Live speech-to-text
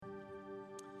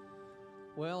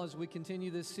Well, as we continue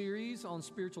this series on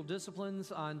spiritual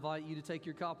disciplines, I invite you to take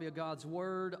your copy of God's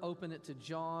Word, open it to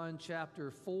John chapter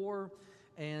 4,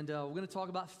 and we're going to talk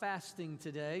about fasting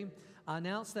today. I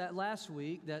announced that last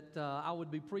week that I would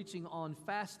be preaching on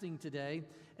fasting today,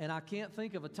 and I can't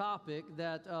think of a topic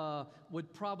that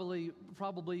would probably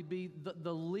be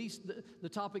the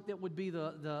topic that would be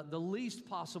the least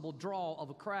possible draw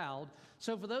of a crowd.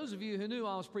 So for those of you who knew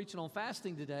I was preaching on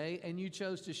fasting today and you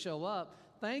chose to show up,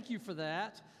 thank you for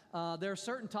that. There are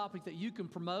certain topics that you can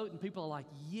promote, and people are like,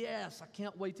 yes, I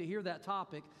can't wait to hear that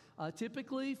topic.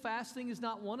 Typically, fasting is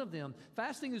not one of them.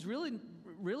 Fasting is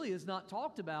really is not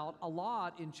talked about a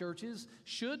lot in churches,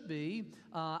 should be.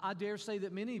 I dare say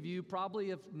that many of you probably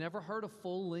have never heard a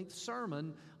full-length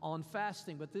sermon on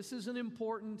fasting, but this is an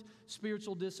important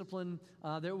spiritual discipline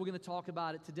that we're going to talk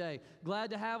about it today.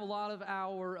 Glad to have a lot of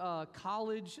our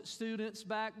college students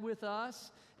back with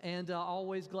us. And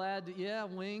always glad to,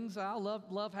 Wings, I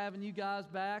love having you guys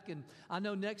back. And I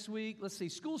know next week, let's see,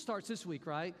 school starts this week,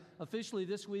 right? Officially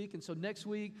this week. And so next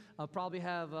week, I'll probably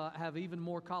have even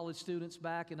more college students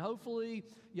back. And hopefully,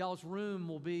 y'all's room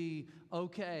will be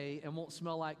okay and won't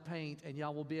smell like paint. And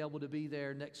y'all will be able to be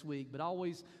there next week. But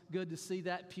always good to see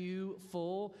that pew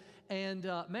full. And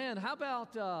man, how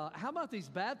about these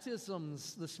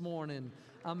baptisms this morning?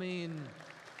 I mean,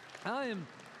 I am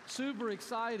super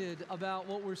excited about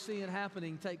what we're seeing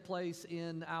take place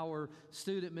in our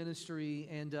student ministry,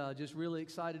 and just really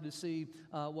excited to see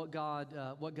what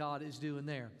God is doing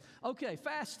there. Okay,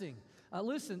 fasting.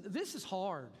 Listen, this is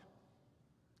hard.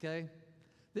 Okay,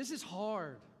 this is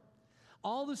hard.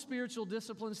 All the spiritual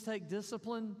disciplines take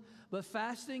discipline, but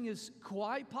fasting is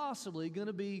quite possibly going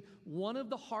to be one of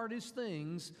the hardest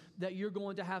things that you're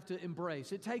going to have to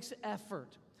embrace. It takes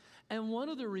effort. And one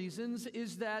of the reasons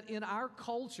is that in our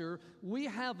culture, we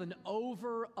have an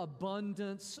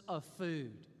overabundance of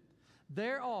food.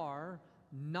 There are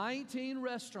 19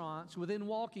 restaurants within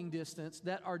walking distance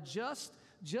that are just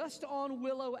on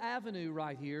Willow Avenue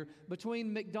right here,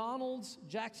 between McDonald's,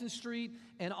 Jackson Street,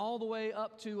 and all the way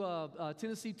up to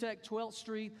Tennessee Tech, 12th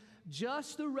Street.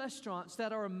 Just the restaurants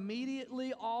that are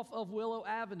immediately off of Willow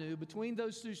Avenue, between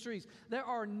those two streets, there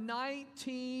are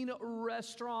 19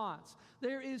 restaurants.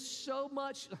 There is so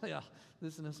much,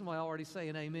 listen to somebody already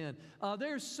saying amen.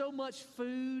 There's so much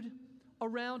food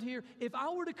around here. If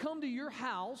I were to come to your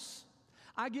house,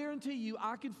 I guarantee you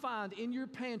I could find in your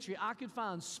pantry, I could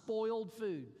find spoiled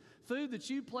food. Food that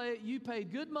you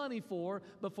paid good money for,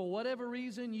 but for whatever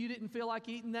reason, you didn't feel like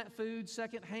eating that food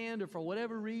secondhand, or for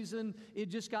whatever reason, it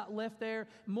just got left there.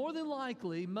 More than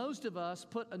likely, most of us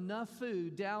put enough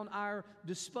food down our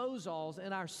disposals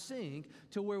and our sink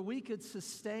to where we could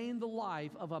sustain the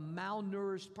life of a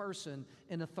malnourished person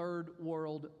in a third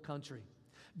world country.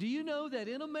 Do you know that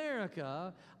in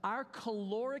America, our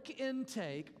caloric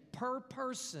intake per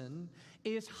person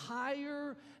is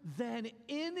higher than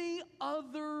any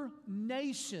other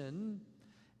nation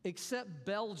except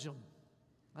Belgium?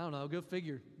 I don't know, go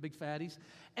figure, big fatties.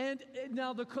 And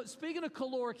now, speaking of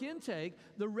caloric intake,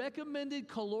 the recommended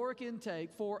caloric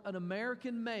intake for an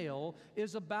American male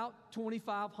is about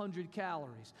 2,500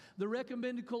 calories. The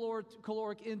recommended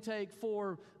caloric intake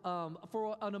for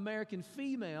an American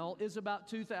female is about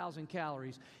 2,000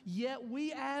 calories. Yet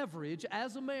we average,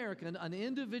 as American, an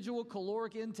individual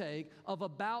caloric intake of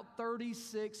about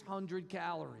 3,600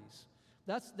 calories.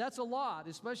 That's a lot,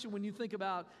 especially when you think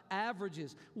about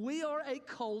averages. We are a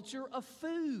culture of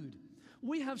food.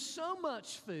 We have so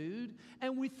much food,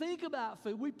 and we think about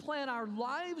food. We plan our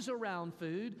lives around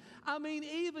food. I mean,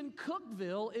 even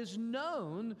Cookeville is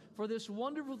known for this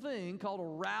wonderful thing called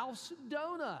a Ralph's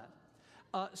Donut.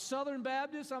 Southern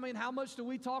Baptists, I mean, how much do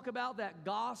we talk about that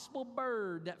gospel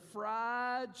bird, that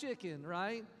fried chicken,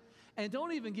 right? And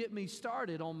don't even get me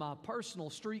started on my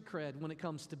personal street cred when it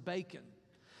comes to bacon.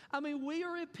 I mean, we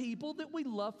are a people that we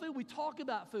love food. We talk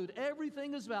about food.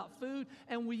 Everything is about food,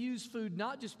 and we use food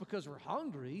not just because we're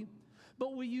hungry,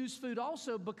 but we use food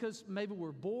also because maybe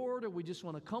we're bored or we just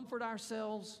want to comfort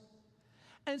ourselves.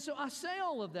 And so I say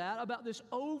all of that about this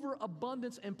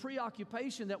overabundance and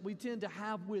preoccupation that we tend to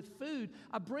have with food.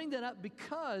 I bring that up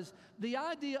because the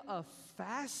idea of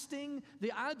fasting,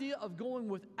 the idea of going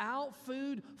without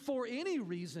food for any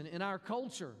reason in our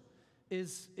culture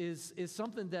is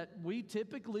something that we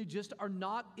typically just are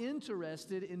not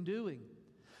interested in doing.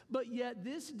 But yet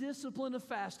this discipline of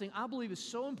fasting, I believe, is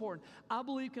so important. I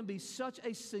believe can be such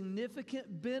a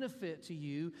significant benefit to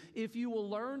you if you will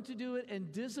learn to do it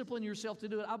and discipline yourself to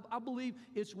do it. I believe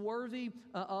it's worthy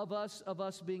of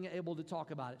us being able to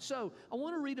talk about it. So I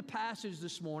want to read a passage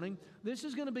this morning. This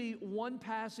is going to be one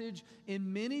passage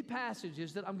in many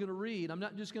passages that I'm going to read. I'm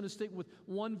not just going to stick with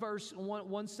one verse,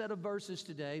 one set of verses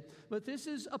today, but this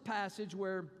is a passage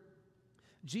where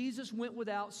Jesus went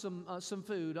without some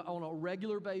food on a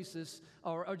regular basis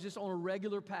or just on a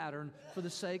regular pattern for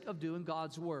the sake of doing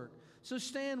God's work. So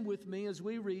stand with me as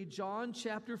we read John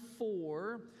chapter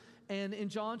 4. And in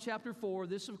John chapter 4,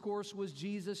 this, of course, was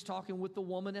Jesus talking with the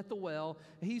woman at the well.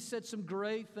 He said some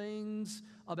great things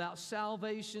about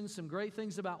salvation, some great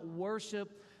things about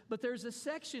worship. But there's a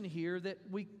section here that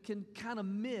we can kind of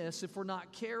miss if we're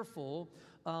not careful.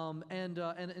 And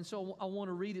so I want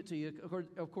to read it to you.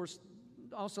 Of course,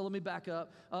 also, let me back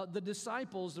up. The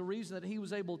disciples, the reason that he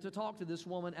was able to talk to this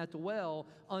woman at the well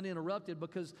uninterrupted,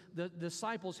 because the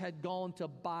disciples had gone to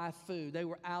buy food. They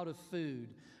were out of food.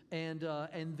 And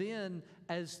then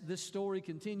as this story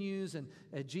continues and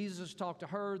Jesus talked to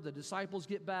her, the disciples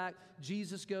get back,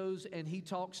 Jesus goes and he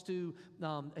talks to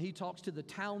the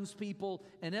townspeople,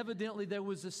 and evidently there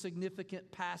was a significant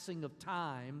passing of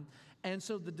time. And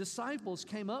so the disciples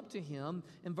came up to him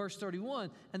in verse 31,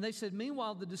 and they said,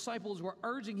 meanwhile, the disciples were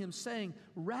urging him, saying,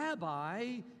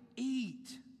 Rabbi,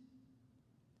 eat.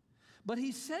 But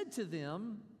he said to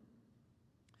them,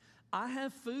 I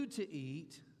have food to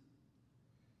eat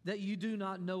that you do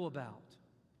not know about.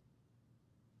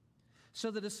 So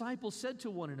the disciples said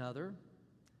to one another,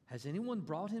 has anyone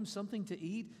brought him something to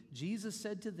eat? Jesus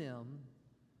said to them,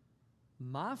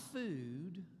 my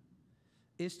food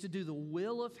is to do the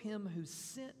will of him who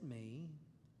sent me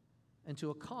and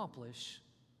to accomplish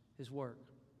his work.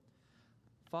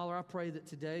 Father, I pray that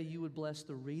today you would bless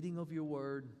the reading of your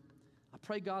word. I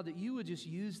pray, God, that you would just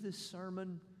use this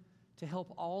sermon to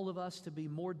help all of us to be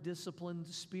more disciplined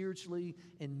spiritually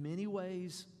in many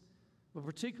ways, but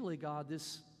particularly, God,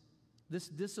 this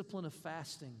discipline of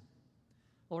fasting.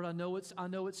 Lord, I know it's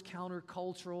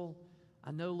countercultural.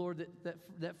 I know, Lord,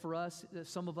 that for us, that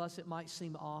some of us, it might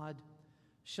seem odd.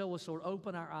 Show us, Lord,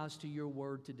 open our eyes to your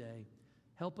word today.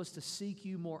 Help us to seek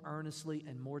you more earnestly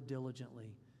and more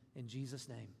diligently. In Jesus'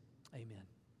 name, amen.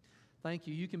 Thank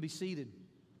you. You can be seated.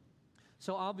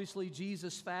 So obviously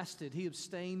Jesus fasted. He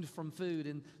abstained from food.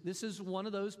 And this is one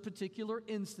of those particular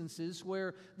instances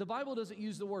where the Bible doesn't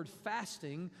use the word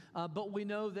fasting, but we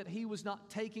know that he was not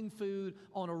taking food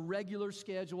on a regular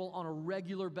schedule, on a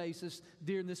regular basis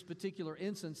during this particular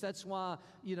instance. That's why,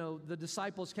 the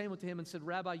disciples came up to him and said,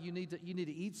 Rabbi, you need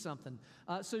to eat something.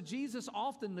 So Jesus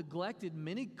often neglected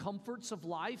many comforts of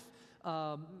life.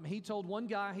 He told one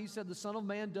guy, he said, the Son of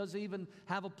Man doesn't even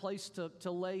have a place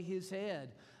to lay his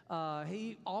head.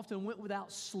 He often went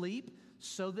without sleep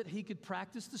so that he could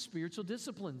practice the spiritual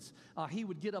disciplines. He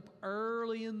would get up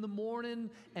early in the morning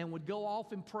and would go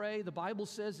off and pray. The Bible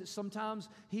says that sometimes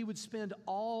he would spend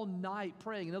all night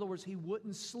praying. In other words, he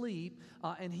wouldn't sleep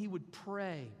and he would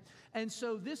pray. And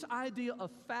so this idea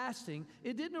of fasting,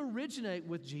 it didn't originate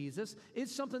with Jesus.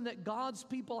 It's something that God's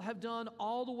people have done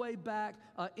all the way back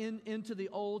into the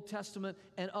Old Testament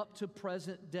and up to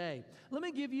present day. Let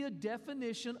me give you a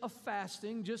definition of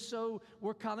fasting just so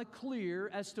we're kind of clear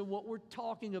as to what we're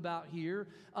talking about here.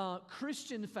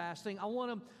 Christian fasting, I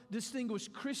want to distinguish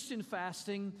Christian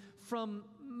fasting from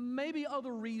maybe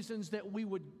other reasons that we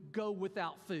would go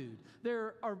without food.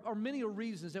 There are many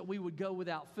reasons that we would go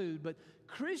without food, but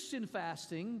Christian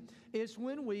fasting is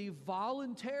when we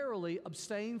voluntarily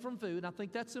abstain from food. And I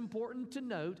think that's important to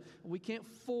note. We can't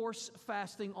force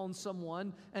fasting on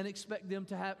someone and expect them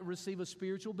to receive a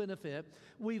spiritual benefit.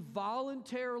 We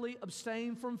voluntarily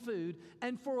abstain from food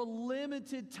and for a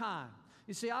limited time.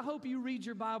 You see, I hope you read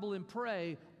your Bible and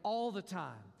pray all the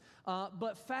time.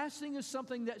 But fasting is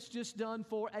something that's just done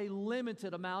for a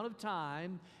limited amount of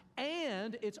time,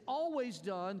 and it's always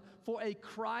done for a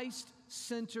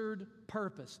Christ-centered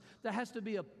purpose. There has to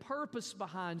be a purpose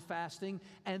behind fasting,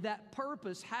 and that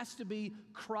purpose has to be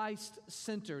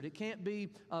Christ-centered. It can't be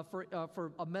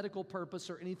for a medical purpose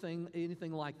or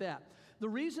anything like that. The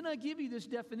reason I give you this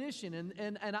definition,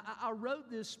 and I wrote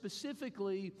this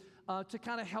specifically to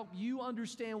kind of help you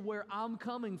understand where I'm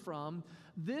coming from,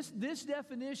 this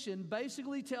definition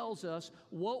basically tells us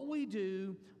what we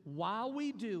do, why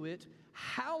we do it,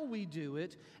 how we do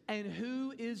it, and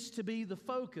who is to be the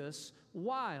focus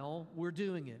while we're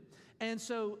doing it. And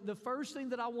so the first thing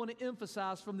that I want to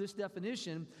emphasize from this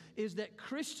definition is that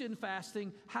Christian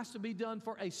fasting has to be done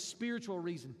for a spiritual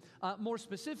reason. More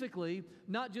specifically,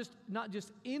 not just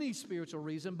any spiritual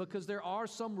reason, because there are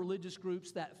some religious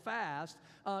groups that fast.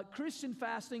 Christian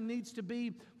fasting needs to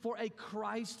be for a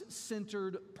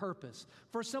Christ-centered purpose,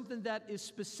 for something that is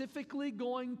specifically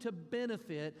going to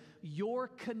benefit your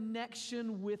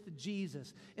connection with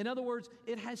Jesus. In other words,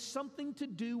 it has something to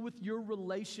do with your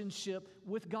relationship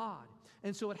with God.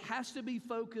 And so it has to be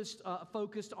focused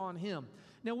on Him.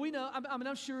 Now, we know,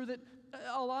 I'm sure that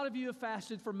a lot of you have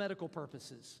fasted for medical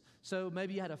purposes. So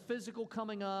maybe you had a physical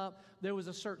coming up, there was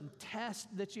a certain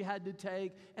test that you had to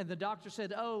take, and the doctor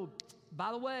said, oh,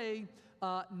 by the way,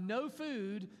 no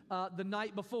food the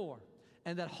night before.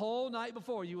 And that whole night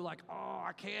before, you were like, oh,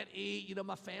 I can't eat. You know,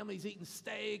 my family's eating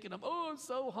steak, and I'm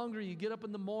so hungry. You get up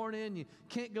in the morning, you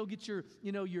can't go get your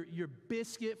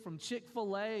biscuit from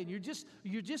Chick-fil-A, and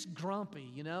you're just grumpy,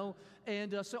 you know.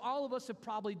 And so all of us have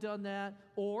probably done that.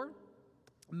 Or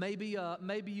maybe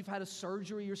you've had a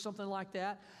surgery or something like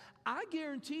that. I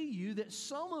guarantee you that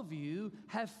some of you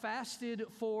have fasted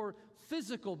for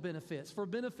physical benefits, for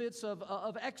benefits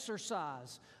of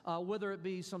exercise, whether it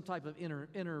be some type of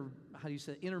intermittent,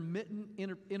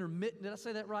 did I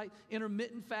say that right?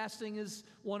 Intermittent fasting is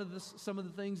one of some of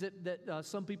the things that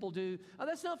some people do.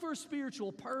 That's not for a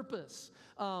spiritual purpose.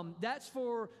 That's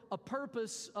for a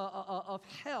purpose of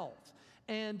health.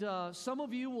 And some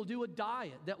of you will do a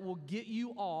diet that will get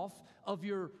you off of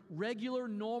your regular,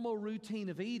 normal routine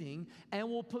of eating and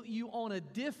will put you on a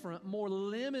different, more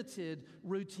limited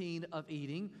routine of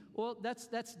eating. Well,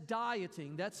 that's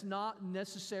dieting. That's not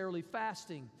necessarily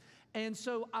fasting. And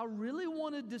so I really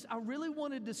want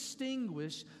to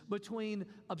distinguish between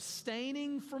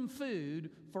abstaining from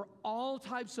food for all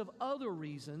types of other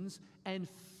reasons and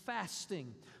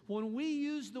fasting. When we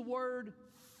use the word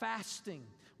fasting,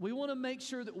 we want to make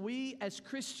sure that we as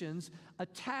Christians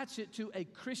attach it to a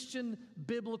Christian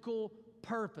biblical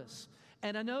purpose.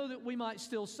 And I know that we might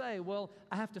still say, well,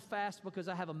 I have to fast because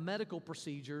I have a medical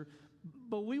procedure,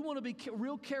 but we want to be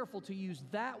real careful to use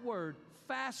that word,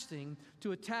 fasting,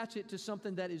 to attach it to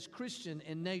something that is Christian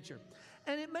in nature.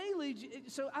 And it may lead you,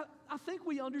 so I think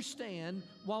we understand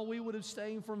why we would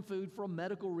abstain from food for a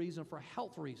medical reason, for a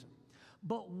health reason.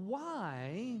 But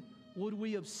why would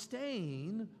we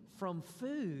abstain from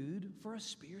food for a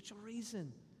spiritual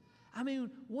reason? I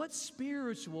mean, what's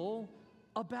spiritual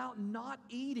about not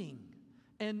eating?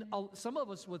 And some of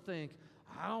us would think,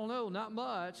 I don't know, not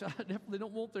much. I definitely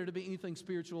don't want there to be anything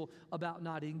spiritual about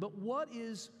not eating. But what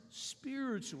is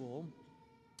spiritual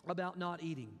about not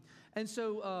eating? And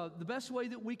so the best way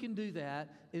that we can do that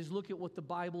is look at what the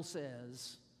Bible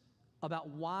says about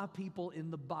why people in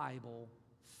the Bible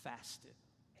fasted.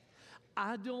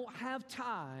 I don't have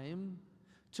time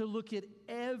to look at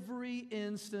every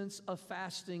instance of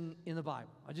fasting in the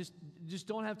Bible. I just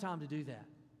don't have time to do that.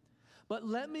 But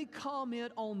let me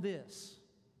comment on this.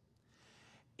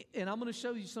 And I'm going to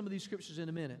show you some of these scriptures in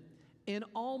a minute. In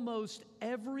almost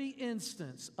every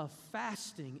instance of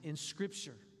fasting in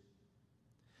Scripture,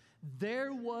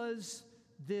 there was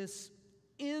this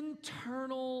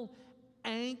internal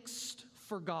angst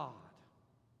for God.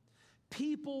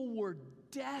 People were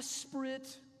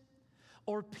desperate,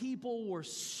 or people were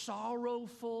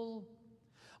sorrowful,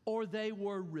 or they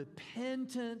were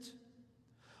repentant,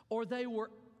 or they were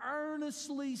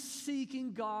earnestly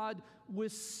seeking God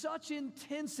with such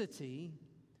intensity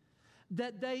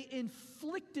that they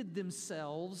inflicted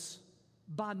themselves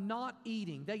by not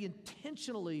eating. They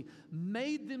intentionally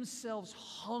made themselves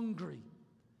hungry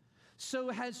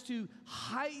so as to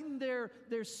heighten their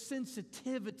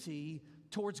sensitivity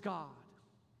towards God.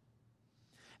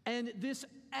 And this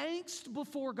angst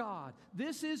before God,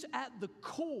 this is at the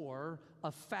core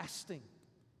of fasting.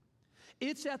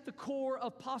 It's at the core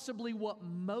of possibly what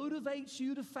motivates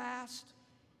you to fast.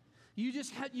 You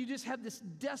just have this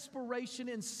desperation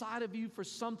inside of you for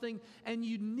something, and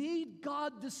you need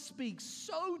God to speak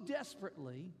so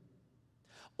desperately,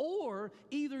 or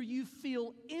either you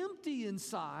feel empty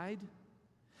inside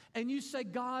and you say,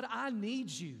 God, I need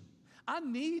you. I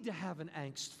need to have an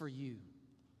angst for you.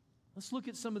 Let's look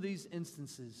at some of these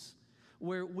instances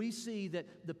where we see that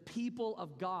the people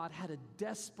of God had a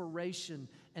desperation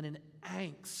and an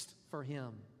angst for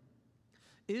Him.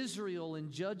 Israel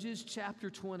in Judges chapter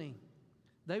 20,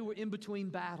 they were in between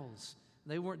battles.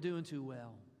 They weren't doing too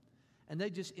well. And they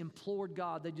just implored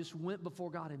God. They just went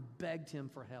before God and begged Him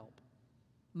for help.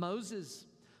 Moses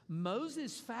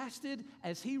fasted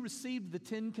as he received the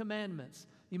 10 Commandments.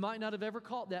 You might not have ever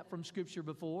caught that from Scripture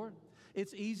before.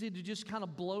 It's easy to just kind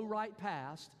of blow right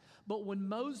past. But when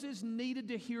Moses needed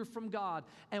to hear from God,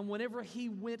 and whenever he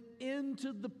went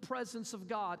into the presence of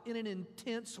God in an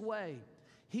intense way,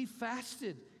 he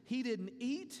fasted. He didn't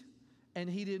eat and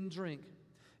he didn't drink.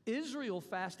 Israel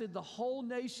fasted, the whole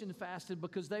nation fasted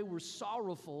because they were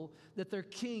sorrowful that their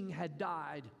king had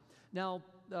died. Now,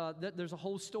 there's a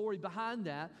whole story behind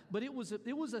that, but it was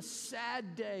a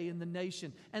sad day in the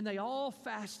nation, and they all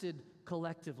fasted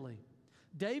collectively.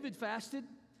 David fasted.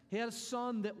 He had a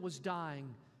son that was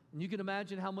dying, and you can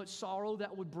imagine how much sorrow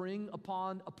that would bring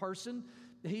upon a person.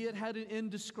 He had an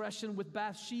indiscretion with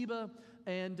Bathsheba,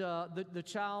 and the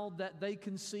child that they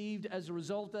conceived as a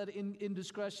result of that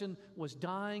indiscretion was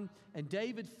dying. And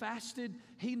David fasted.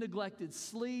 He neglected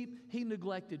sleep. He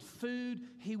neglected food.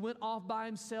 He went off by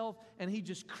himself, and he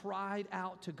just cried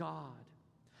out to God.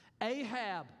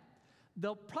 Ahab,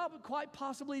 quite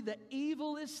possibly the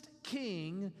evilest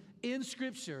king in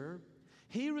Scripture,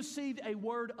 he received a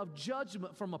word of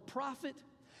judgment from a prophet,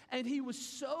 and he was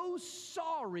so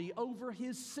sorry over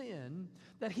his sin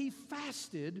that he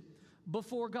fasted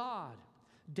before God.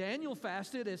 Daniel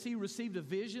fasted as he received a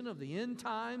vision of the end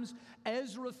times.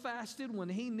 Ezra fasted when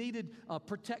he needed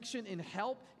protection and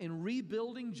help in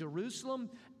rebuilding Jerusalem.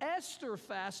 Esther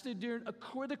fasted during a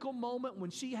critical moment when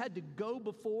she had to go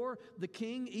before the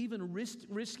king, even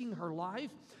risking her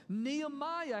life.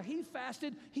 Nehemiah, he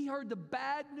fasted. He heard the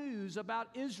bad news about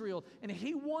Israel, and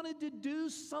he wanted to do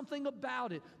something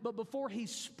about it. But before he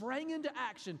sprang into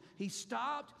action, he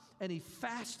stopped and he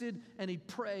fasted and he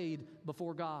prayed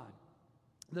before God.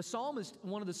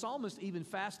 One of the psalmists even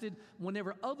fasted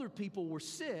whenever other people were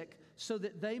sick so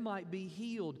that they might be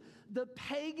healed. The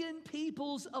pagan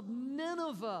peoples of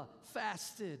Nineveh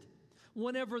fasted.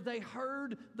 Whenever they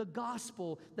heard the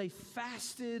gospel, they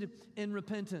fasted in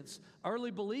repentance.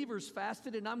 Early believers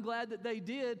fasted, and I'm glad that they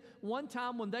did. One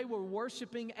time when they were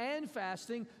worshiping and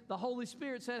fasting, the Holy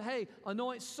Spirit said, hey,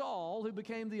 anoint Saul, who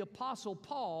became the Apostle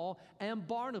Paul, and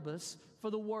Barnabas for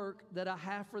the work that I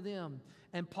have for them.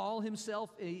 And Paul himself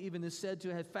even is said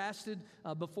to have fasted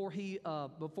before he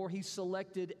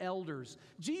selected elders.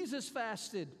 Jesus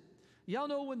fasted. Y'all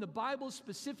know when the Bible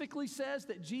specifically says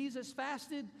that Jesus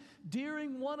fasted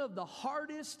during one of the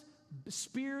hardest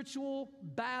spiritual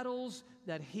battles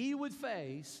that he would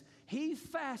face, he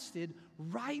fasted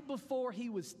right before he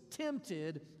was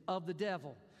tempted of the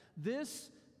devil. This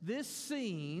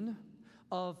scene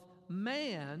of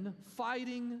man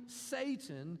fighting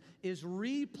Satan is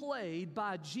replayed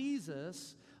by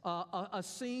Jesus, a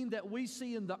scene that we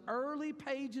see in the early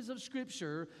pages of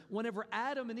Scripture. Whenever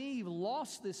Adam and Eve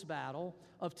lost this battle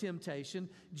of temptation,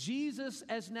 Jesus,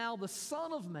 as now the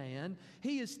Son of Man,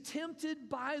 he is tempted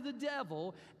by the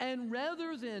devil, and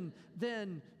rather than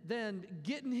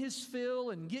getting his fill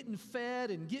and getting fed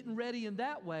and getting ready in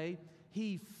that way,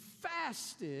 he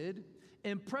fasted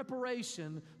in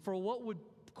preparation for what would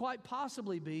quite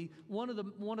possibly be one of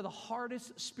the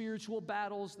hardest spiritual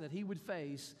battles that he would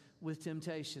face with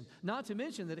temptation. Not to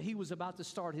mention that he was about to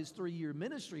start his 3-year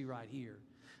ministry right here.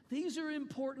 These are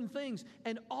important things,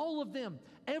 and all of them,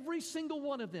 every single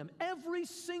one of them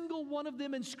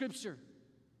in Scripture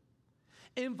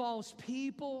involves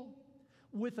people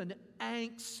with an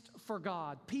angst for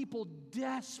God, people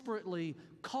desperately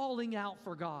calling out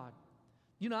for God.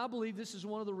 You know, I believe this is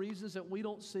one of the reasons that we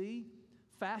don't see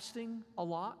fasting a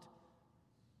lot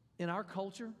in our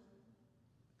culture.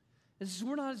 Is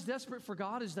we're not as desperate for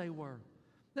God as they were.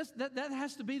 That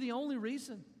has to be the only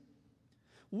reason.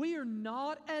 We are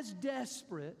not as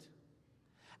desperate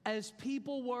as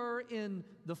people were in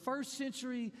the first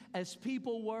century, as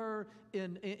people were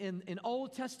in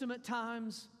Old Testament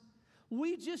times.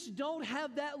 We just don't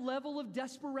have that level of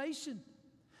desperation.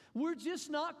 We're just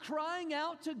not crying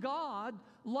out to God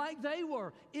like they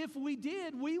were. If we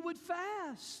did, we would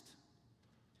fast.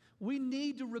 We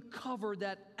need to recover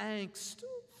that angst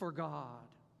for God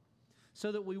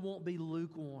so that we won't be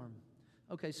lukewarm.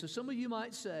 Okay, so some of you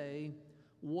might say,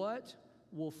 what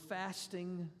will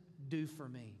fasting do for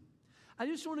me? I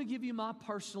just want to give you my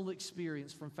personal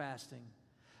experience from fasting.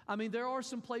 I mean, there are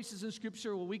some places in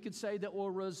Scripture where we could say that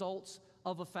were results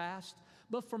of a fast.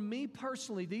 But for me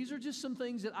personally, these are just some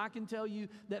things that I can tell you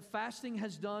that fasting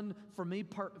has done for me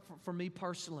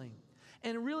personally.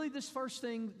 And really, this first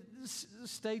thing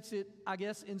states it, I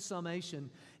guess, in summation.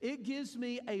 It gives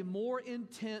me a more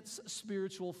intense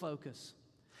spiritual focus.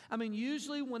 I mean,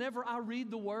 usually whenever I read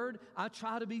the Word, I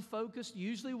try to be focused.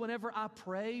 Usually whenever I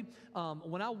pray,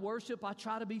 when I worship, I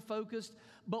try to be focused.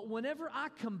 But whenever I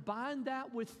combine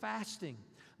that with fasting,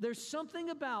 there's something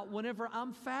about whenever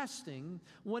I'm fasting,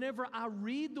 whenever I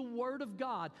read the Word of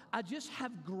God, I just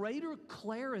have greater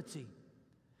clarity.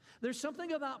 There's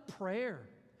something about prayer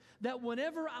that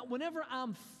whenever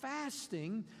I'm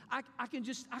fasting, I can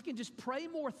just pray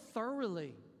more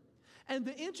thoroughly. And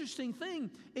the interesting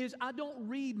thing is I don't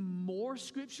read more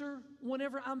Scripture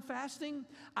whenever I'm fasting.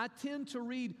 I tend to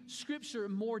read Scripture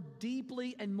more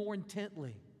deeply and more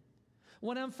intently.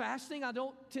 When I'm fasting, I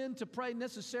don't tend to pray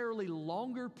necessarily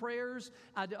longer prayers.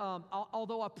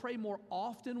 Although I pray more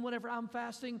often whenever I'm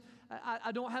fasting,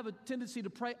 I don't have a tendency to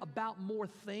pray about more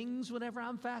things whenever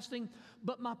I'm fasting.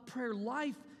 But my prayer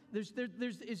life, there's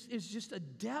just a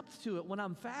depth to it when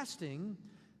I'm fasting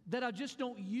that I just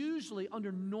don't usually,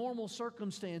 under normal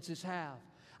circumstances, have.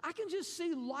 I can just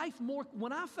see life more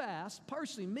when I fast.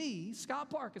 Personally, me, Scott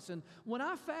Parkinson, when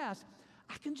I fast,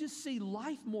 I can just see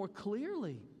life more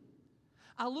clearly.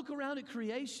 I look around at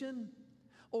creation,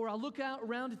 or I look out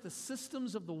around at the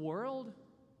systems of the world,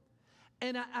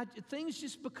 and things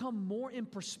just become more in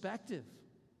perspective.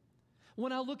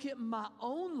 When I look at my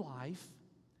own life,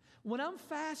 when I'm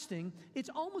fasting, it's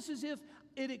almost as if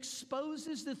it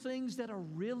exposes the things that are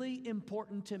really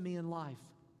important to me in life.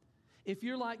 If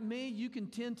you're like me, you can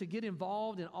tend to get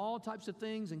involved in all types of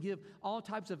things and give all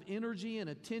types of energy and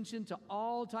attention to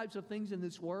all types of things in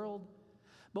this world.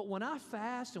 But when I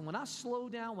fast and when I slow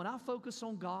down, when I focus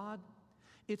on God,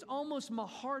 it's almost my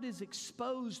heart is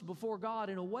exposed before God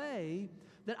in a way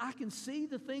that I can see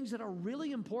the things that are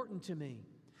really important to me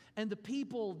and the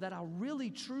people that I really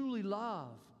truly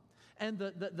love and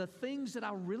the things that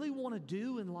I really want to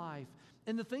do in life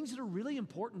and the things that are really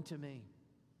important to me.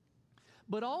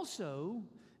 But also,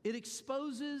 it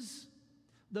exposes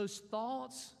those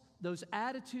thoughts, those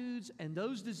attitudes, and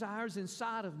those desires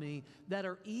inside of me that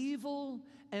are evil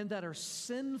and that are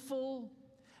sinful,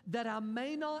 that I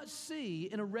may not see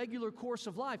in a regular course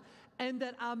of life, and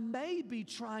that I may be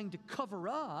trying to cover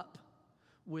up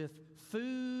with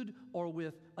food or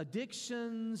with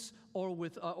addictions or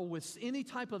with any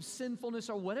type of sinfulness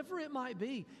or whatever it might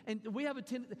be. And we have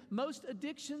most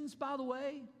addictions, by the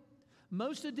way,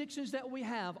 most addictions that we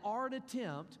have are an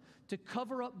attempt to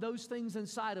cover up those things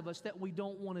inside of us that we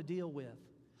don't want to deal with.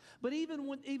 But even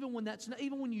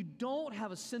when you don't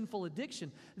have a sinful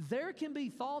addiction, there can be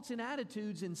thoughts and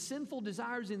attitudes and sinful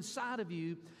desires inside of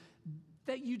you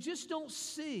that you just don't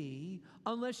see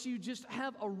unless you just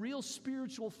have a real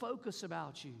spiritual focus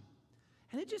about you.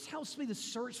 And it just helps me to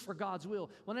search for God's will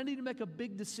when I need to make a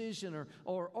big decision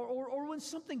or when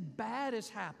something bad has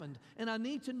happened and I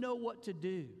need to know what to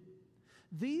do.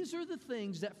 These are the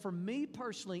things that for me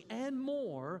personally and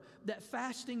more that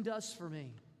fasting does for me.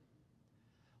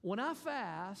 When I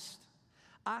fast,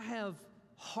 I have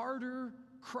harder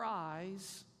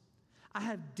cries. I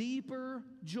have deeper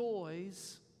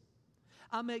joys.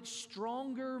 I make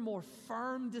stronger, more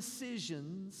firm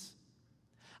decisions.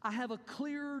 I have a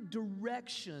clearer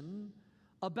direction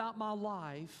about my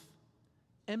life.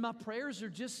 And my prayers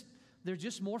are they're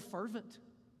just more fervent.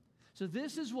 So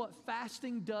this is what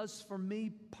fasting does for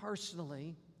me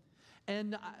personally.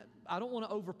 And I don't want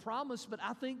to overpromise, but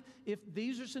I think if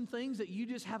these are some things that you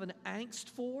just have an angst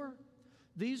for,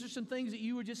 these are some things that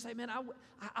you would just say, man,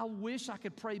 I wish I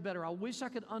could pray better. I wish I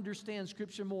could understand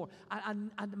Scripture more.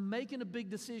 I'm making a big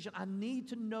decision. I need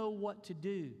to know what to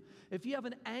do. If you have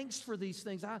an angst for these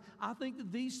things, I think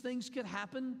that these things could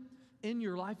happen in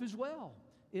your life as well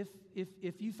if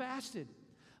you fasted.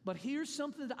 But here's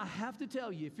something that I have to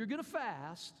tell you. If you're going to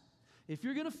fast,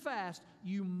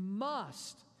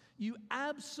 you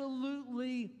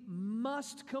absolutely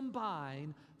must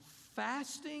combine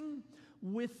fasting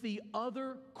with the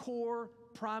other core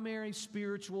primary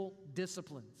spiritual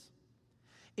disciplines.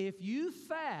 If you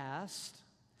fast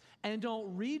and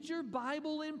don't read your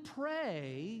Bible and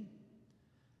pray,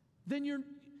 then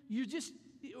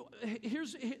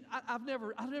I've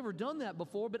never done that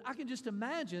before, but I can just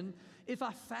imagine if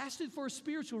I fasted for a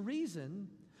spiritual reason,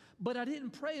 but I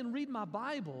didn't pray and read my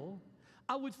Bible,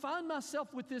 I would find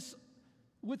myself with this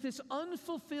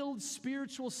unfulfilled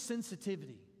spiritual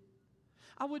sensitivity.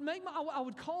 I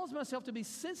would cause myself to be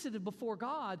sensitive before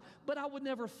God, but I would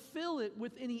never fill it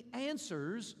with any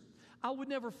answers. I would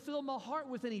never fill my heart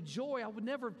with any joy. I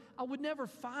would never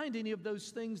find any of those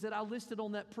things that I listed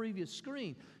on that previous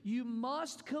screen. You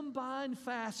must combine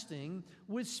fasting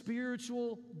with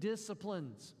spiritual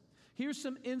disciplines. Here's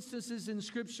some instances in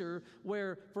Scripture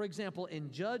where, for example,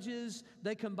 in Judges,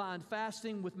 they combined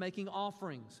fasting with making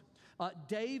offerings.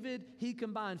 David, he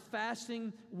combined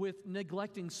fasting with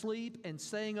neglecting sleep and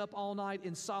staying up all night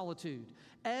in solitude.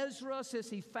 Ezra says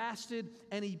he fasted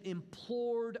and he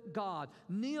implored God.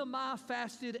 Nehemiah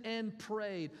fasted and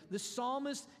prayed. The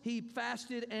psalmist, he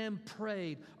fasted and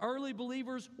prayed. Early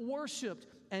believers worshiped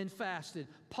and fasted.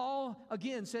 Paul,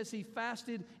 again, says he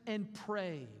fasted and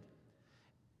prayed.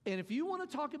 And if you want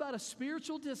to talk about a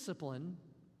spiritual discipline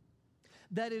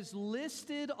that is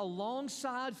listed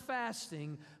alongside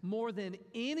fasting more than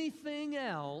anything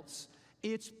else,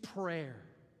 it's prayer.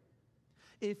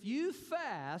 If you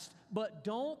fast but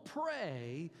don't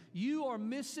pray, you are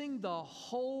missing the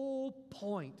whole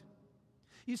point.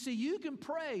 You see, you can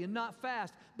pray and not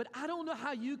fast, but I don't know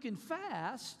how you can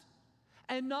fast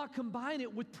and not combine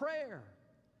it with prayer.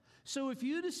 So if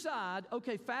you decide,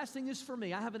 okay, fasting is for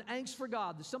me, I have an angst for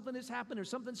God, there's something that's happened or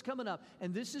something's coming up,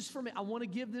 and this is for me, I want to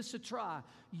give this a try,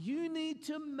 you need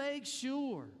to make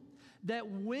sure that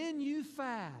when you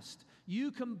fast,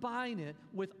 you combine it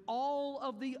with all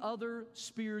of the other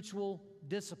spiritual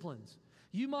disciplines.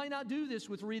 You might not do this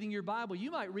with reading your Bible.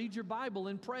 You might read your Bible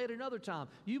and pray at another time.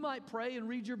 You might pray and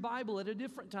read your Bible at a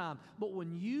different time. But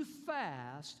when you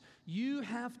fast, you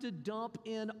have to dump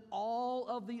in all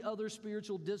of the other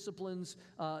spiritual disciplines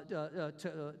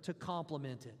to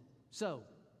complement it. So,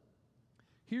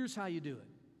 here's how you do it,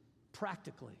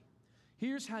 practically.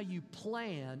 Here's how you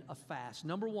plan a fast.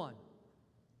 Number one,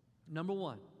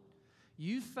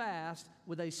 you fast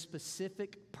with a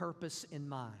specific purpose in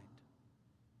mind.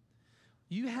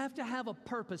 You have to have a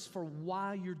purpose for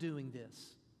why you're doing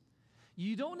this.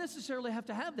 You don't necessarily have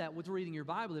to have that with reading your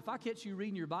Bible. If I catch you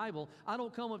reading your Bible, I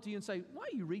don't come up to you and say, why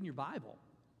are you reading your Bible?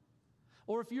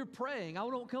 Or if you're praying, I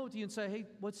don't come up to you and say, hey,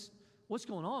 what's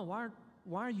going on?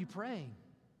 Why are you praying?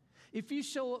 If you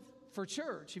show up for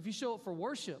church, if you show up for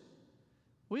worship,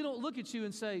 we don't look at you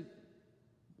and say,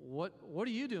 what are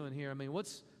you doing here? I mean,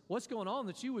 what's going on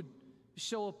that you would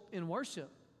show up in worship?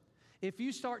 If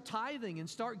you start tithing and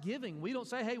start giving, we don't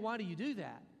say, hey, why do you do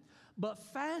that? But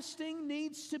fasting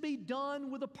needs to be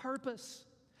done with a purpose.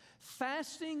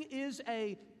 Fasting is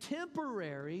a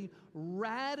temporary,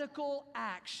 radical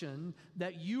action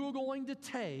that you are going to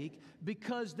take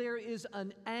because there is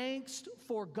an angst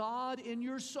for God in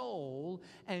your soul,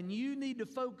 and you need to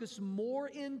focus more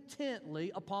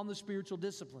intently upon the spiritual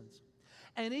disciplines.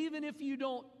 And even if you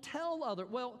don't tell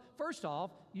first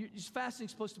off, fasting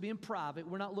is supposed to be in private.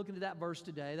 We're not looking at that verse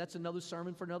today. That's another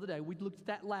sermon for another day. We looked at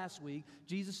that last week.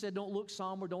 Jesus said, don't look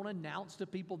somber, don't announce to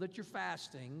people that you're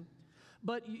fasting.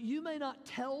 But you may not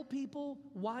tell people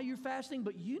why you're fasting,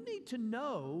 but you need to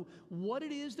know what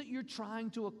it is that you're trying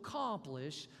to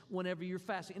accomplish whenever you're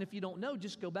fasting. And if you don't know,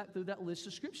 just go back through that list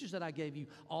of scriptures that I gave you.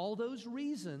 All those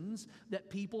reasons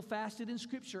that people fasted in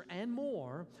Scripture and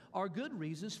more are good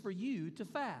reasons for you to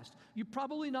fast. You're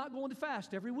probably not going to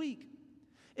fast every week.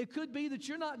 It could be that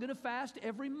you're not going to fast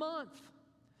every month.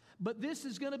 But this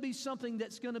is going to be something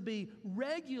that's going to be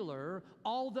regular,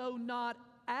 although not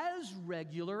as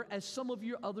regular as some of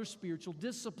your other spiritual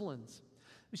disciplines.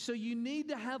 So you need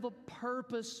to have a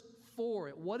purpose for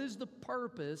it. What is the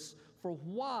purpose for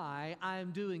why I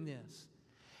am doing this?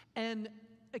 And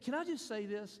can I just say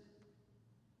this?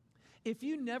 If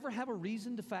you never have a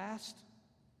reason to fast,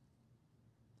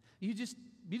 you just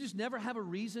never have a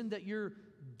reason that you're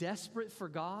desperate for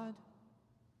God,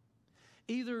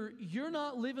 either you're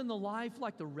not living the life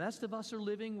like the rest of us are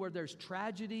living, where there's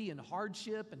tragedy and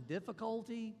hardship and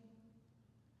difficulty,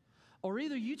 or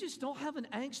either you just don't have an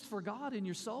angst for God in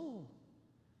your soul.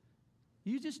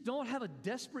 You just don't have a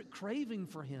desperate craving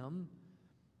for Him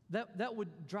that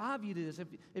would drive you to this.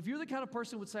 If you're the kind of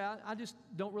person who would say, I just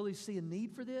don't really see a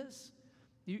need for this,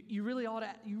 you really ought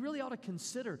to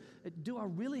consider, do I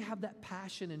really have that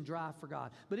passion and drive for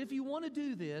God? But if you want to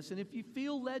do this, and if you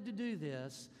feel led to do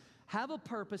this, have a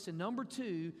purpose. And number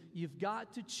two, you've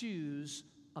got to choose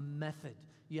a method.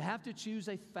 You have to choose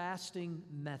a fasting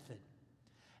method.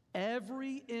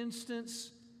 Every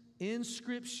instance in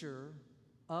Scripture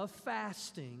of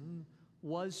fasting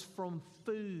was from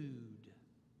food.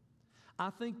 I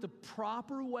think the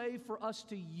proper way for us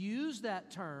to use that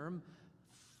term,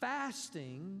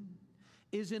 fasting,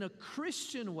 is in a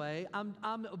Christian way. I'm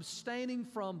abstaining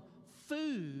from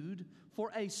food for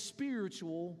a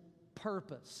spiritual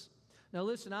purpose. Now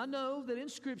listen, I know that in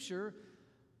Scripture,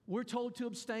 we're told to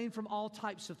abstain from all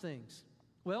types of things.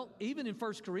 Well, even in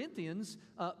 1 Corinthians,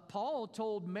 Paul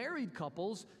told married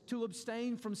couples to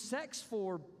abstain from sex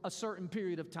for a certain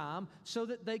period of time so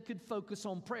that they could focus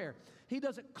on prayer. He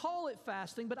doesn't call it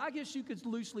fasting, but I guess you could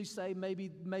loosely say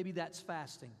maybe that's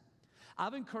fasting.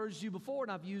 I've encouraged you before,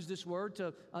 and I've used this word,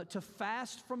 to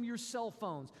fast from your cell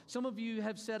phones. Some of you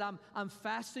have said, I'm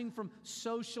fasting from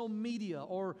social media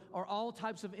or all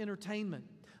types of entertainment.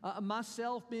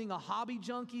 Myself being a hobby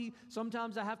junkie,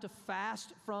 sometimes I have to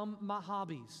fast from my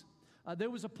hobbies. There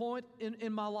was a point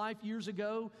in my life years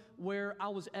ago where I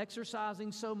was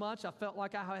exercising so much, I felt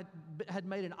like I had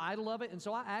made an idol of it, and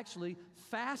so I actually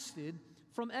fasted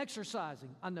from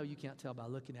exercising. I know you can't tell by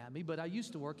looking at me, but I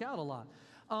used to work out a lot.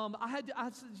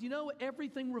 I said,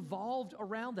 everything revolved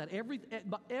around that.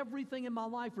 Everything in my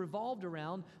life revolved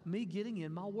around me getting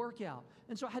in my workout.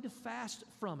 And so I had to fast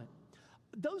from it.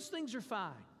 Those things are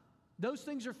fine. Those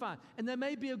things are fine. And that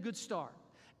may be a good start.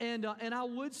 And I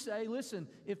would say, listen,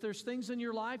 if there's things in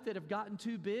your life that have gotten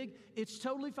too big, it's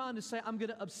totally fine to say, I'm going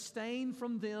to abstain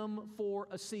from them for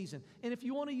a season. And if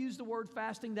you want to use the word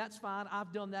fasting, that's fine.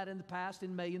 I've done that in the past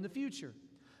and may in the future.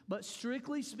 But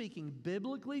strictly speaking,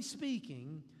 biblically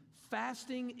speaking,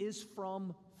 fasting is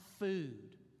from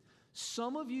food.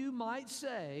 Some of you might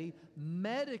say,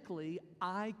 medically,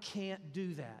 I can't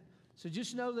do that. So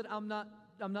just know that I'm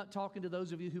not talking to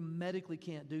those of you who medically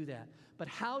can't do that. But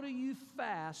how do you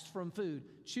fast from food?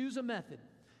 Choose a method.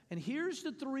 And here's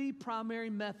the 3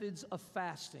 primary methods of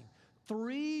fasting.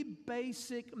 3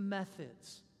 basic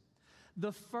methods.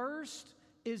 The first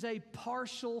is a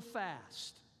partial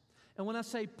fast. And when I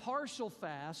say partial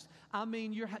fast, I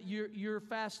mean you're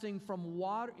fasting from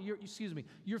water.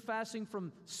 You're fasting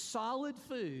from solid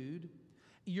food.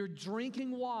 You're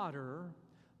drinking water,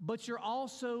 but you're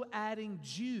also adding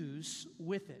juice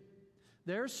with it.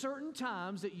 There are certain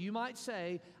times that you might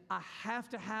say, I have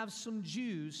to have some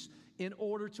juice in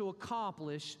order to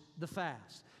accomplish the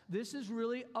fast. This is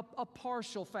really a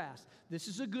partial fast. This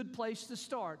is a good place to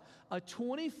start. A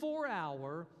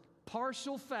 24-hour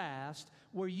partial fast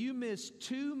where you miss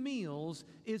 2 meals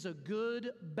is a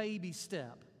good baby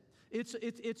step.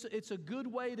 It's a good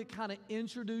way to kind of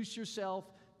introduce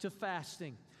yourself to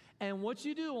fasting. And what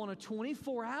you do on a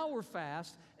 24-hour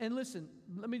fast, and listen,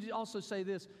 let me also say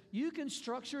this, you can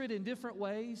structure it in different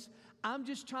ways. I'm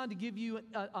just trying to give you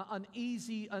an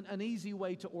easy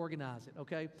way to organize it,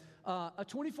 okay? A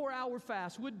 24-hour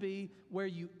fast would be where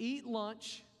you eat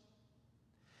lunch,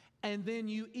 and then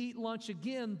you eat lunch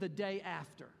again the day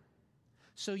after.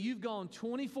 So you've gone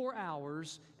 24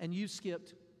 hours, and you've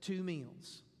skipped 2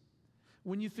 meals.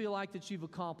 When you feel like that you've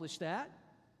accomplished that,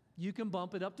 you can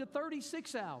bump it up to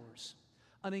 36 hours.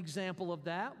 An example of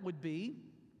that would be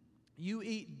you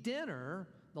eat dinner,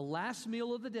 the last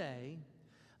meal of the day.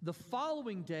 The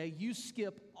following day, you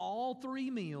skip all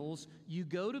 3 meals. You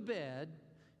go to bed.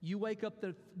 You wake up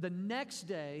the next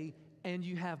day, and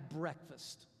you have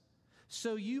breakfast.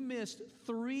 So you missed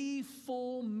 3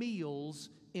 full meals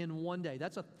in one day.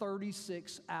 That's a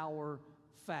 36-hour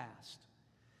fast.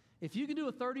 If you can do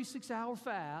a 36-hour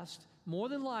fast, more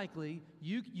than likely,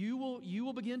 you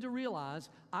will begin to realize,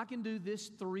 I can do this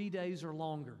 3 days or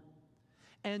longer.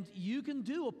 And you can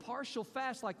do a partial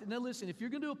fast like that. Now listen, if you're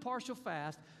going to do a partial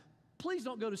fast, please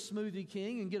don't go to Smoothie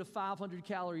King and get a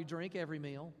 500-calorie drink every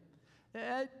meal.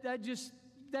 That just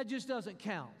doesn't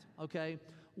count, okay?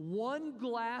 1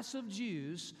 glass of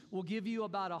juice will give you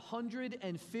about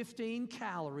 115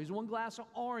 calories. 1 glass of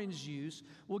orange juice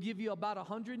will give you about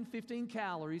 115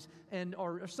 calories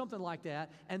or something like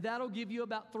that, and that'll give you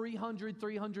about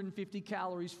 350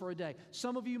 calories for a day.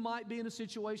 Some of you might be in a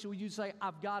situation where you say,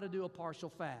 I've got to do a partial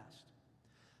fast.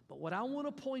 But what I want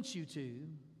to point you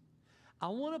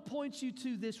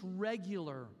to this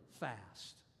regular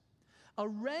fast. A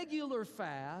regular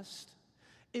fast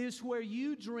is where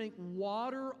you drink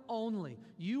water only.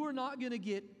 You are not going to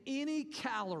get any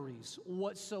calories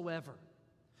whatsoever.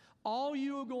 All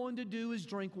you are going to do is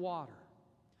drink water.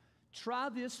 Try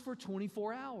this for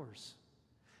 24 hours.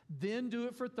 Then do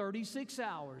it for 36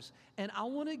 hours. And I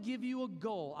want to give you a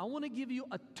goal. I want to give you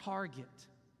a target.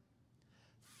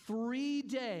 3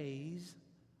 days,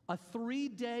 a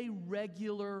 3-day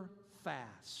regular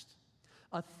fast.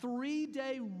 A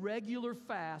 3-day regular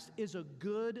fast is a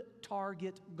good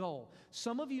target goal.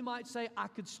 Some of you might say, I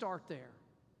could start there.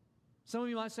 Some of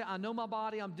you might say, I know my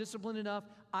body, I'm disciplined enough,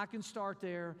 I can start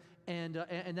there, and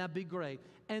that'd be great.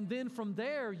 And then from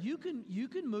there, you can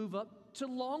move up to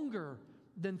longer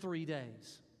than 3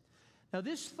 days. Now,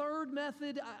 this third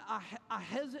method, I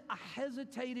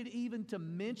hesitated even to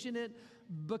mention it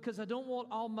because I don't want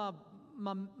all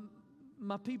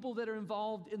my people that are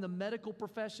involved in the medical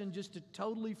profession just to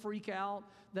totally freak out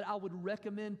that I would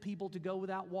recommend people to go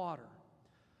without water.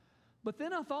 But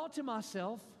then I thought to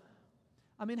myself,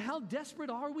 how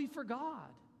desperate are we for God?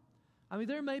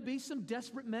 There may be some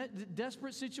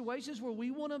desperate situations where we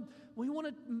want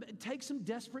to take some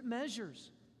desperate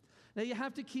measures. Now, you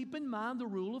have to keep in mind the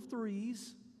rule of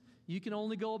 3s. You can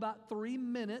only go about 3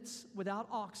 minutes without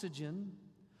oxygen.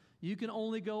 You can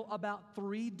only go about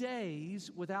 3 days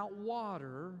without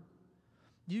water.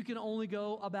 You can only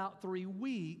go about 3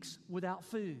 weeks without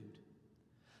food.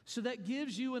 So that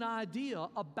gives you an idea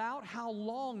about how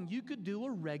long you could do a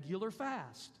regular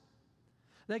fast.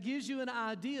 That gives you an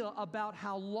idea about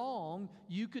how long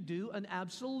you could do an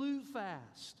absolute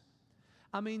fast.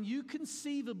 I mean, you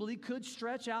conceivably could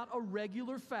stretch out a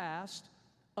regular fast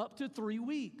up to 3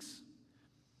 weeks.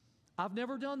 I've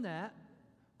never done that.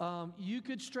 You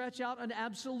could stretch out an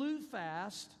absolute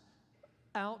fast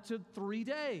out to 3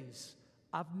 days.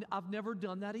 I've never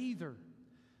done that either.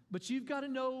 But you've got to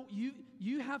know,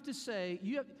 you have to say,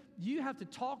 you have to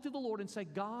talk to the Lord and say,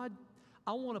 God,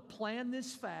 I want to plan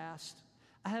this fast.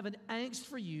 I have an angst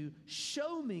for you.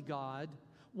 Show me, God,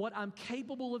 what I'm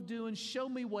capable of doing. Show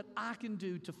me what I can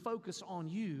do to focus on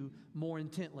you more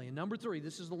intently. And number 3,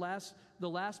 this is the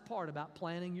last part about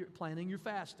planning your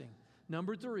fasting.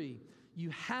 Number 3, you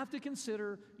have to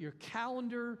consider your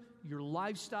calendar, your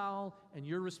lifestyle, and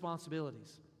your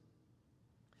responsibilities.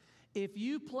 If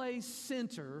you play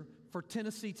center for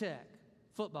Tennessee Tech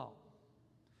football,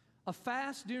 a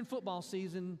fast during football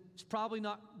season is probably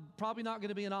not going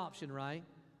to be an option, right?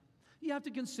 You have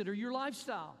to consider your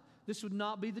lifestyle. This would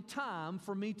not be the time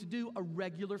for me to do a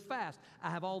regular fast. I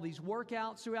have all these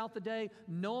workouts throughout the day.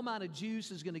 No amount of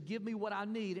juice is going to give me what I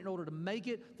need in order to make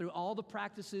it through all the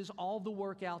practices, all the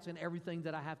workouts, and everything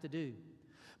that I have to do.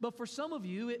 But for some of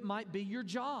you, it might be your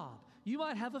job. You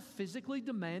might have a physically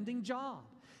demanding job.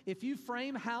 If you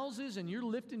frame houses and you're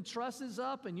lifting trusses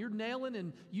up and you're nailing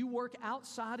and you work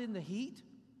outside in the heat,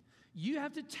 you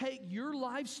have to take your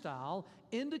lifestyle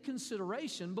into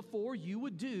consideration before you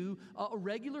would do a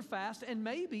regular fast and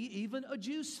maybe even a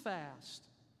juice fast.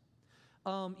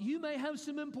 You may have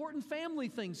some important family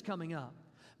things coming up.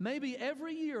 Maybe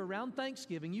every year around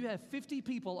Thanksgiving, you have 50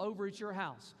 people over at your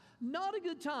house. Not a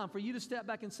good time for you to step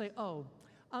back and say, oh,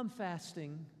 I'm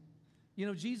fasting. You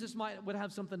know, Jesus would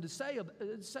have something to say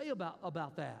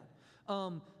about that.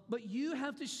 But you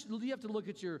have to look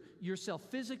at yourself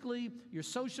physically, your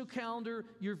social calendar,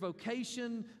 your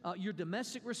vocation, your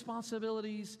domestic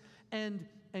responsibilities, and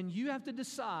you have to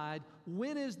decide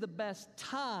when is the best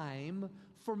time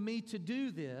for me to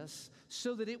do this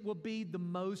so that it will be the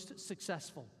most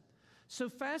successful. So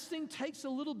fasting takes a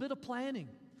little bit of planning.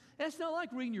 It's not like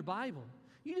reading your Bible.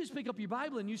 You just pick up your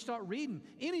Bible and you start reading.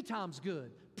 Anytime's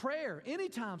good. Prayer,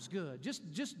 anytime's good.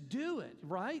 Just do it,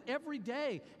 right? Every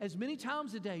day, as many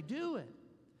times a day, do it.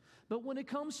 But when it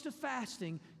comes to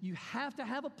fasting, you have to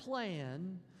have a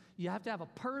plan, you have to have a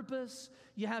purpose,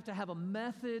 you have to have a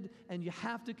method, and you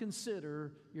have to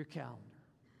consider your calendar.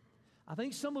 I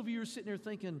think some of you are sitting there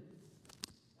thinking,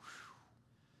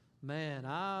 man,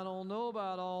 I don't know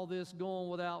about all this going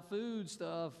without food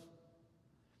stuff.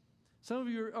 Some of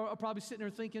you are probably sitting there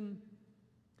thinking,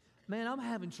 man, I'm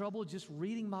having trouble just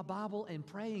reading my Bible and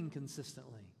praying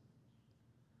consistently.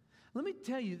 Let me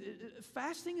tell you,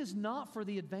 fasting is not for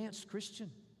the advanced Christian.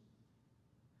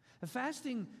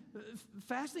 Fasting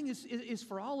is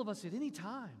for all of us at any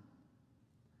time.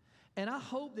 And I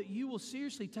hope that you will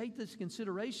seriously take this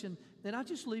consideration. Then I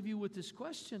just leave you with this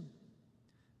question.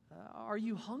 Are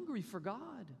you hungry for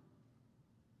God?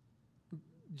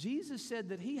 Jesus said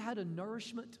that He had a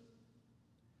nourishment,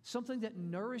 something that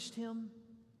nourished Him,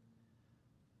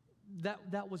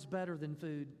 that was better than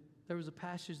food. There was a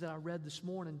passage that I read this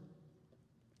morning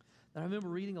that I remember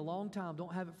reading a long time.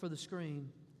 Don't have it for the screen,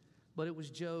 but it was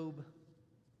Job.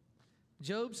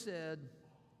 Job said,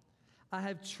 I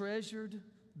have treasured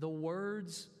the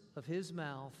words of his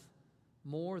mouth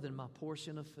more than my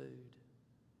portion of food.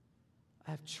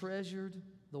 I have treasured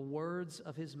the words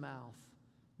of his mouth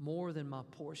more than my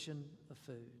portion of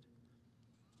food.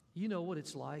 You know what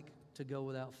it's like to go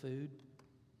without food?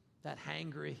 That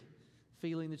hangry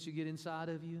feeling that you get inside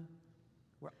of you,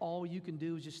 where all you can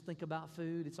do is just think about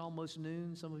food. It's almost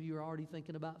noon. Some of you are already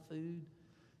thinking about food.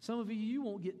 Some of you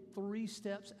won't get 3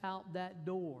 steps out that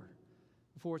door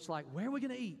before it's like, where are we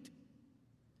going to eat?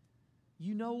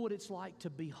 You know what it's like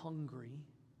to be hungry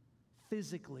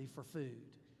physically for food.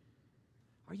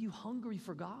 Are you hungry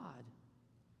for God?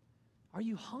 Are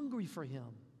you hungry for Him?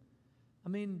 I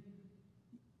mean,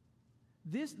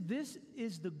 this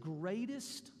is the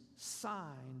greatest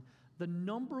sign, the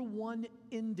number one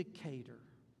indicator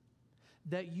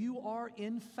that you are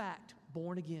in fact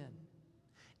born again,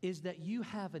 is that you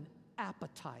have an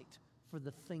appetite for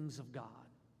the things of God.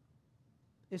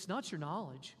 It's not your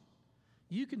knowledge.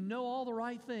 You can know all the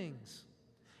right things,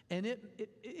 and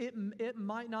it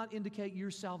might not indicate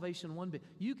your salvation one bit.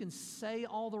 You can say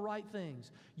all the right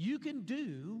things. You can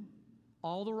do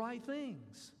all the right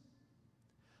things.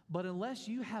 But unless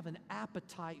you have an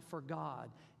appetite for God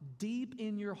deep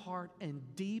in your heart and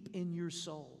deep in your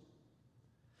soul,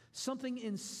 something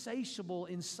insatiable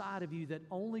inside of you that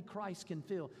only Christ can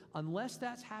fill, unless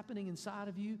that's happening inside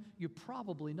of you, you're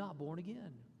probably not born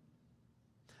again.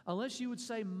 Unless you would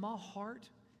say, my heart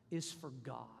is for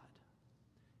God.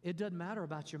 It doesn't matter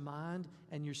about your mind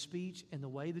and your speech and the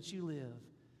way that you live.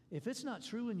 If it's not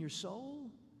true in your soul,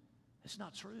 it's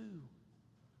not true.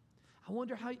 I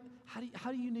wonder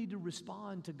how do you need to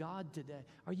respond to God today?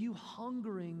 Are you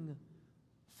hungering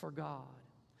for God?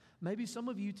 Maybe some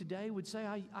of you today would say,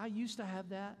 I used to have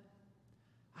that.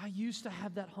 I used to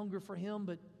have that hunger for Him,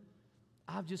 but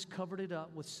I've just covered it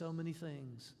up with so many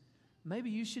things.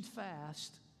 Maybe you should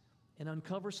fast and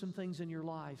uncover some things in your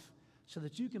life so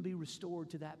that you can be restored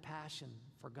to that passion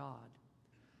for God.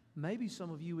 Maybe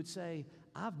some of you would say,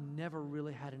 I've never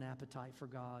really had an appetite for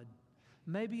God.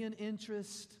 Maybe an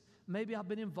interest. Maybe I've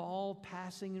been involved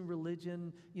passing in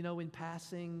religion, in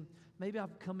passing. Maybe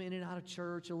I've come in and out of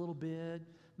church a little bit.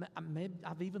 Maybe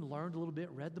I've even learned a little bit,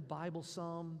 read the Bible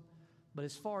some. But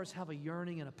as far as have a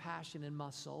yearning and a passion in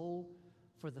my soul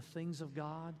for the things of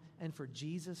God and for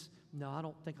Jesus, no, I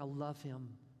don't think I love Him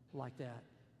like that.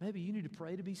 Maybe you need to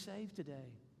pray to be saved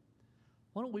today.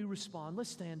 Why don't we respond? Let's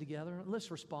stand together.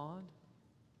 Let's respond.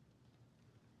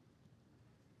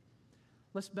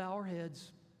 Let's bow our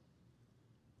heads.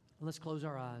 And let's close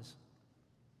our eyes.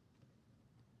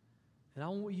 And I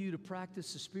want you to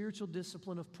practice the spiritual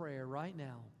discipline of prayer right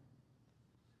now.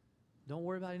 Don't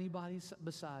worry about anybody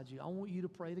beside you. I want you to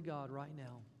pray to God right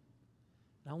now.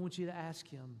 And I want you to ask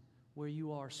Him where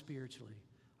you are spiritually.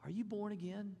 Are you born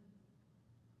again?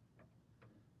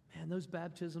 Man, those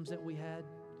baptisms that we had,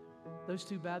 those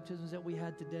 2 baptisms that we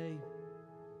had today,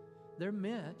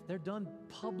 they're done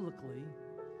publicly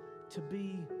to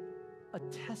be a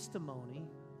testimony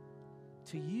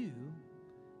to you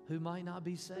who might not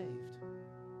be saved.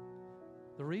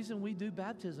 The reason we do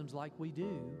baptisms like we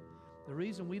do, the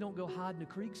reason we don't go hide in a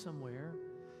creek somewhere,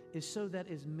 is so that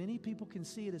as many people can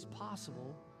see it as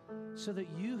possible, so that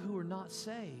you who are not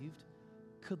saved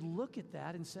could look at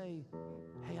that and say,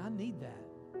 hey, I need that.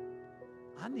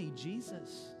 I need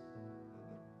Jesus.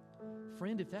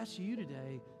 Friend, if that's you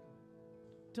today,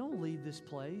 don't leave this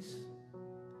place.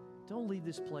 Don't leave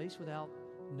this place without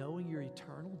knowing your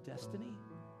eternal destiny.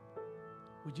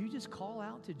 Would you just call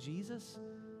out to Jesus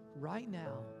right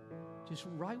now, just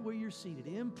right where you're seated,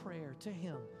 in prayer to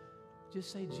Him?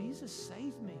 Just say, Jesus,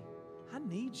 save me. I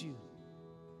need you.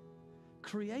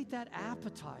 Create that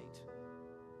appetite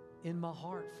in my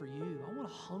heart for you. I want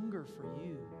to hunger for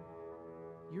you.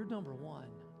 You're number one.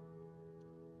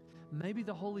 Maybe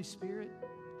the Holy Spirit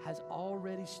has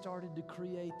already started to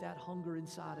create that hunger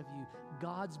inside of you.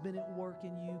 God's been at work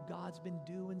in you. God's been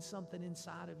doing something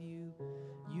inside of you.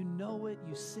 You know it,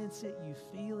 you sense it, you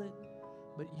feel it,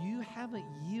 but you haven't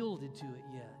yielded to it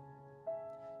yet.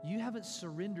 You haven't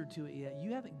surrendered to it yet.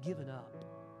 You haven't given up.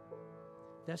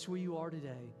 That's where you are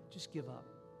today. Just give up.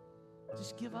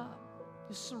 Just give up.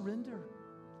 Just surrender.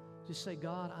 Just say,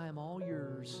 God, I am all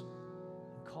yours.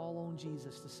 And call on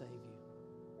Jesus to save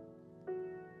you.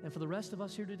 And for the rest of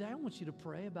us here today, I want you to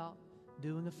pray about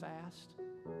doing a fast.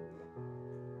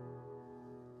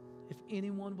 If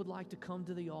anyone would like to come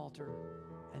to the altar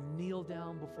and kneel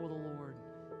down before the Lord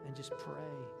and just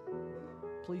pray,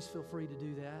 please feel free to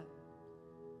do that.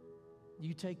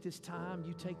 You take this time,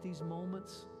 you take these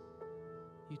moments,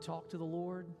 you talk to the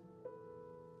Lord,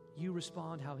 you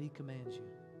respond how He commands you.